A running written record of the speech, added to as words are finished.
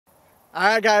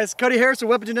Alright guys, Cody Harris with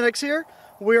Weapon Genetics here.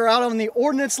 We're out on the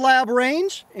Ordnance Lab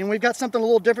range and we've got something a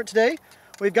little different today.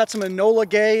 We've got some Enola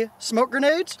Gaye smoke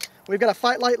grenades. We've got a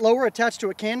Fightlite lower attached to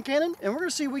a cannon and we're going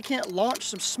to see if we can't launch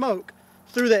some smoke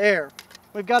through the air.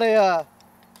 We've got a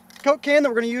Coke can that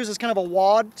we're going to use as kind of a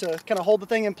wad to kind of hold the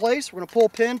thing in place. We're going to pull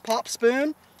pin, pop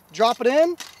spoon, drop it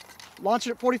in, launch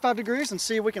it at 45 degrees and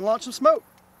see if we can launch some smoke.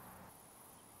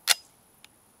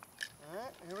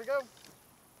 Alright, here we go.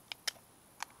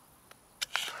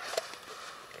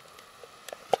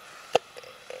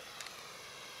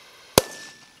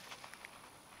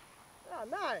 Ah,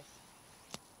 nice.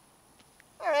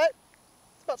 All right,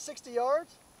 it's about 60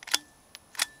 yards.